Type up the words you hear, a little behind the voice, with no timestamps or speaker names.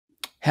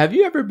Have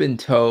you ever been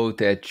told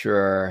that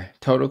your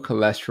total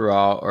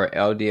cholesterol or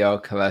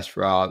LDL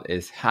cholesterol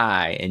is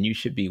high and you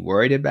should be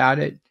worried about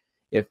it?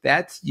 If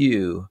that's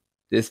you,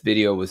 this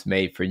video was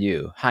made for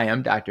you. Hi,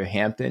 I'm Dr.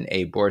 Hampton,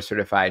 a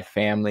board-certified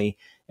family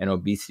and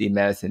obesity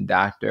medicine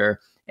doctor,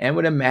 and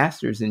with a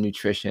master's in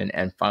nutrition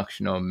and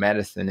functional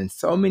medicine. And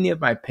so many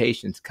of my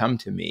patients come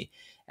to me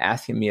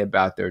asking me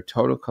about their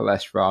total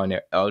cholesterol and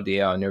their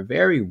LDL, and they're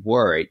very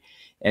worried.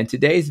 And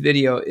today's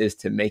video is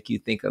to make you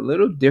think a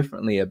little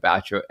differently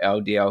about your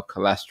LDL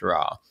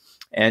cholesterol.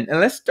 And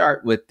let's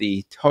start with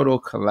the total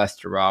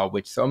cholesterol,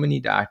 which so many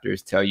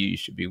doctors tell you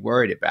should be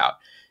worried about.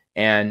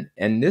 And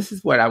this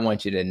is what I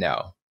want you to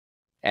know.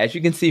 As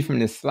you can see from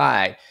this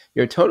slide,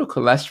 your total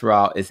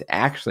cholesterol is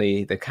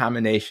actually the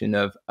combination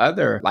of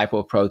other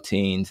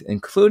lipoproteins,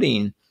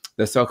 including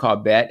the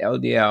so-called bad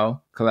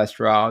LDL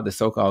cholesterol, the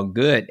so-called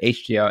good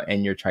HDL,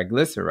 and your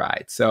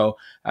triglycerides. So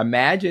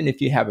imagine if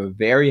you have a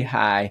very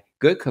high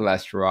good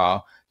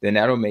cholesterol, then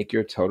that'll make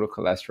your total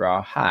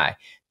cholesterol high.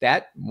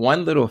 That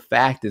one little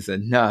fact is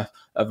enough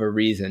of a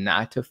reason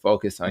not to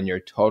focus on your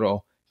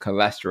total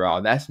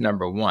cholesterol. That's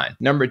number one.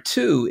 Number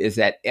two is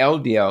that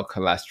LDL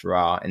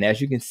cholesterol. And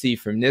as you can see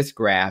from this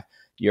graph,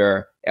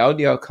 your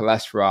LDL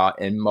cholesterol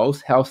in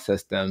most health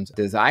systems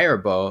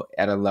desirable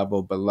at a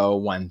level below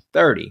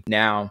 130.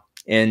 Now,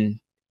 and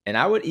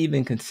I would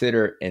even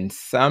consider in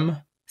some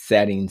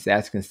settings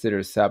that's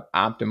considered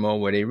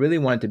suboptimal, where they really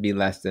want it to be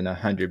less than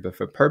 100. But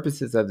for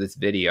purposes of this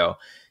video,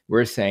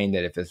 we're saying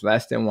that if it's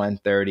less than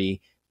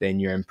 130, then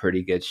you're in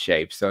pretty good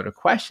shape. So the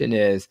question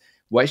is,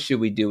 what should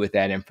we do with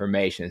that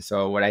information?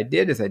 So what I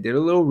did is I did a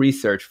little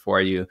research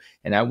for you,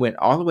 and I went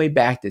all the way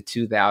back to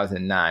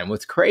 2009.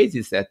 What's crazy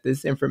is that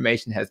this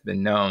information has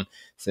been known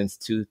since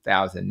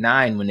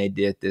 2009 when they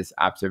did this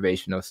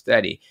observational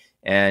study.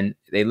 And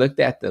they looked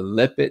at the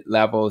lipid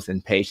levels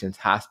in patients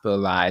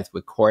hospitalized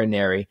with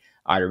coronary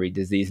artery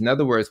disease. In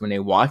other words, when they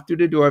walked through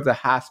the door of the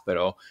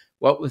hospital,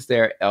 what was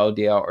their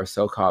LDL or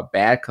so-called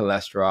bad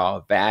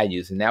cholesterol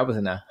values? And that was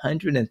in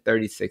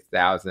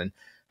 136,000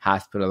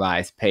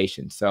 hospitalized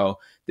patients. So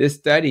this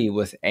study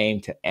was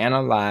aimed to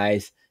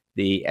analyze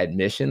the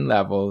admission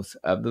levels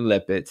of the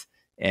lipids,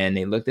 and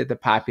they looked at the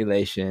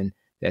population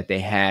that they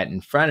had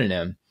in front of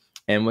them.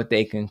 And what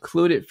they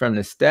concluded from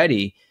the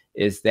study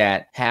is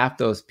that half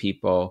those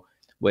people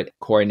with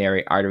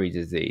coronary artery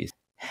disease,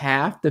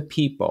 half the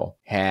people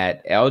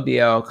had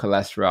LDL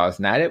cholesterols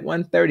not at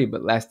 130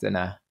 but less than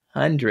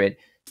 100.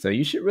 So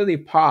you should really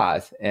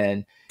pause,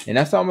 and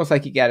that's almost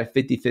like you got a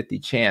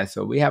 50-50 chance.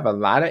 So we have a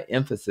lot of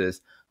emphasis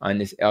on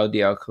this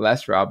LDL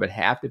cholesterol, but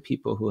half the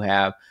people who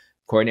have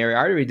coronary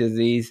artery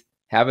disease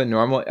have a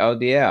normal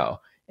LDL.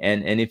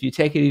 And if you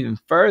take it even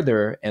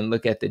further and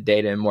look at the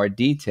data in more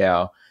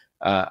detail,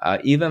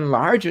 even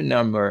larger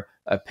number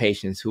of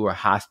patients who were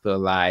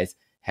hospitalized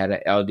had an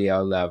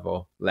LDL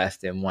level less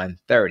than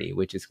 130,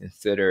 which is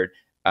considered,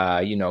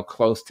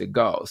 close to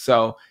go.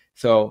 So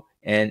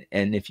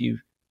if you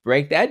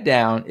break that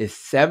down, is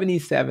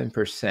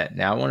 77%.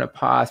 Now I want to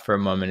pause for a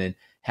moment and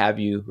have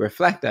you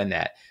reflect on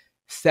that.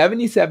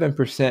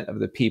 77% of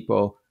the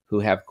people who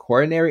have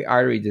coronary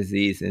artery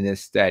disease in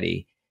this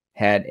study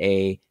had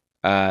a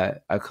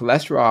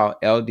cholesterol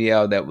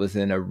LDL that was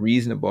in a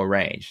reasonable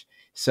range.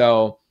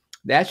 So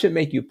that should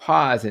make you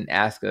pause and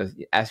ask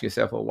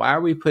yourself, well, why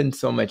are we putting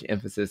so much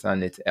emphasis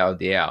on this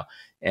LDL?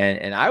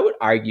 And I would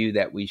argue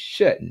that we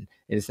shouldn't.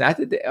 And it's not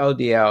that the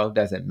LDL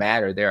doesn't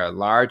matter. There are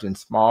large and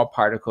small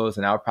particles,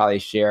 and I'll probably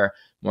share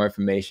more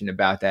information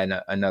about that in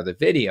another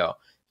video.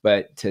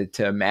 But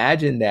to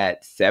imagine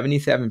that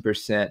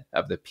 77%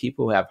 of the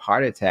people who have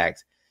heart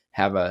attacks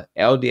have a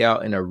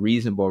LDL in a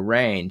reasonable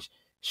range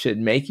should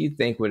make you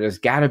think, well, there's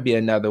got to be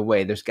another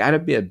way. There's got to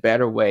be a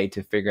better way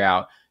to figure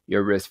out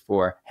your risk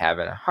for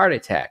having a heart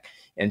attack.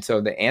 And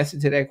so the answer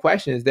to that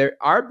question is there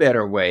are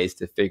better ways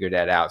to figure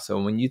that out.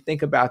 So when you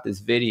think about this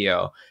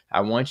video,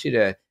 I want you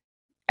to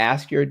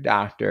ask your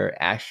doctor,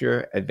 ask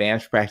your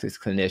advanced practice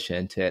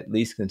clinician to at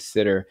least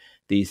consider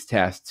these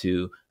tests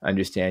to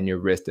understand your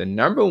risk. The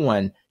number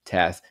one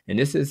test, and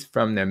this is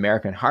from the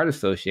American Heart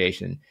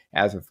Association,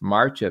 as of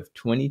March of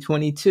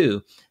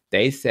 2022,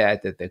 they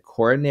said that the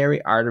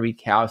coronary artery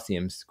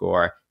calcium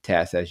score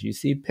test, as you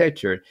see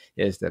pictured,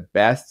 is the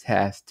best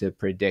test to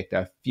predict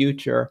a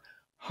future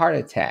heart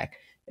attack.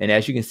 And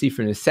as you can see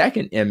from the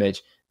second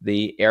image,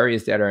 the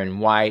areas that are in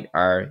white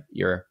are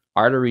your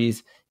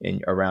arteries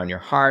around your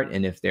heart.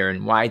 And if they're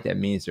in white, that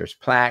means there's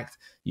plaques.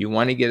 You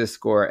want to get a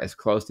score as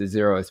close to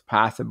 0 as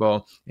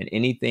possible. And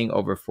anything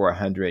over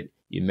 400,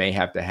 you may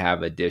have to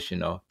have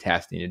additional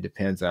testing. It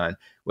depends on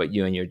what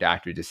you and your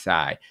doctor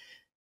decide.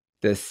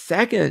 The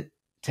second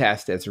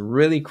test that's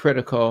really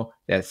critical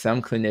that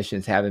some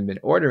clinicians haven't been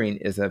ordering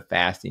is a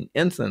fasting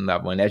insulin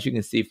level. And as you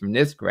can see from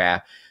this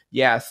graph,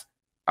 yes,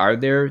 are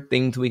there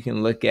things we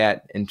can look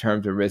at in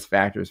terms of risk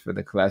factors for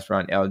the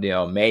cholesterol and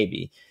LDL?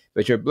 Maybe.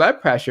 But your blood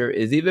pressure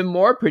is even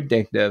more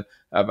predictive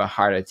of a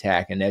heart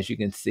attack. And as you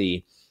can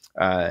see,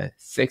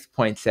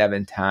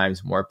 6.7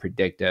 times more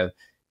predictive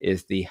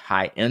is the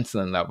high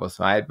insulin level.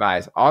 So I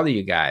advise all of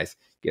you guys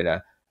get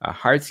a a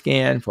heart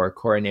scan for a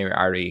coronary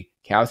artery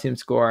calcium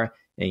score,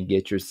 and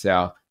get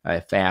yourself a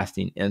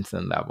fasting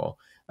insulin level.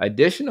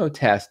 Additional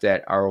tests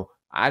that are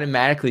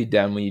automatically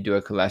done when you do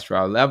a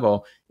cholesterol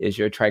level is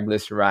your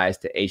triglycerides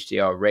to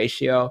HDL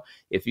ratio.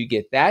 If you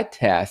get that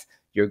test,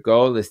 your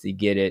goal is to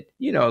get it,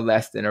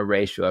 less than a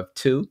ratio of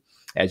 2,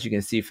 as you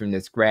can see from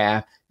this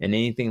graph, and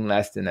anything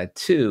less than a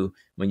 2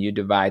 when you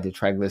divide the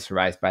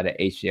triglycerides by the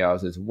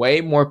HDLs is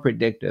way more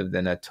predictive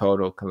than a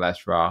total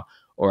cholesterol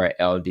or a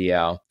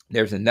LDL.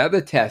 There's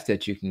another test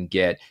that you can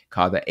get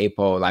called the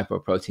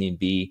lipoprotein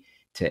B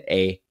to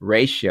A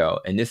ratio,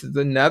 and this is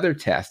another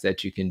test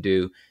that you can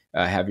do,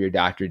 have your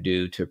doctor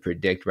do to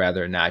predict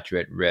whether or not you're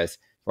at risk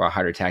for a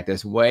heart attack.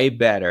 That's way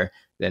better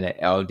than an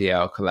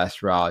LDL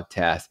cholesterol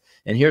test.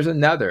 And here's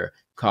another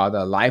called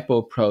the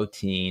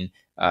lipoprotein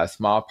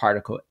small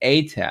particle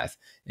A test.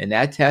 And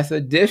that test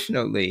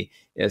additionally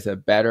is a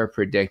better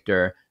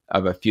predictor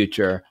of a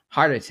future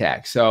heart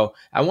attack. So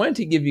I wanted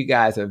to give you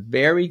guys a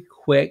very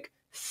quick,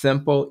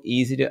 simple,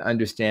 easy to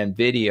understand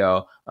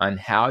video on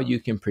how you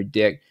can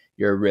predict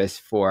your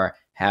risk for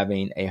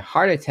having a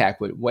heart attack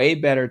with way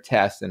better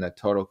tests than a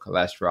total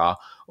cholesterol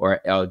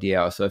or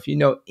LDL. So if you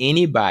know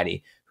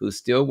anybody who's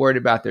still worried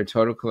about their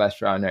total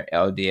cholesterol and their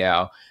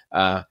LDL,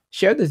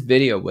 share this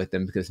video with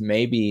them, because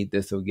maybe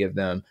this will give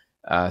them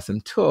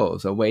some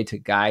tools, a way to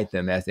guide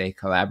them as they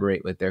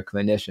collaborate with their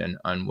clinician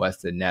on what's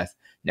the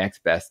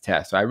next best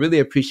test. So I really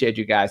appreciate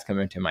you guys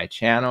coming to my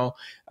channel.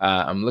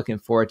 I'm looking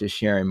forward to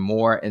sharing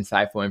more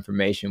insightful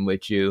information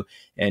with you.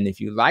 And if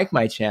you like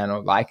my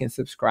channel, like and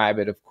subscribe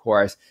it, of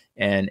course,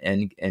 and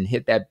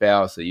hit that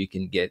bell so you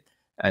can get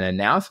an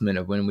announcement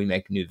of when we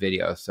make new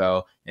videos.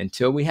 So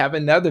until we have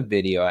another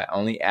video, I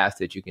only ask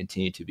that you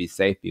continue to be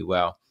safe, be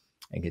well,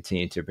 and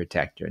continue to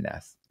protect your nest.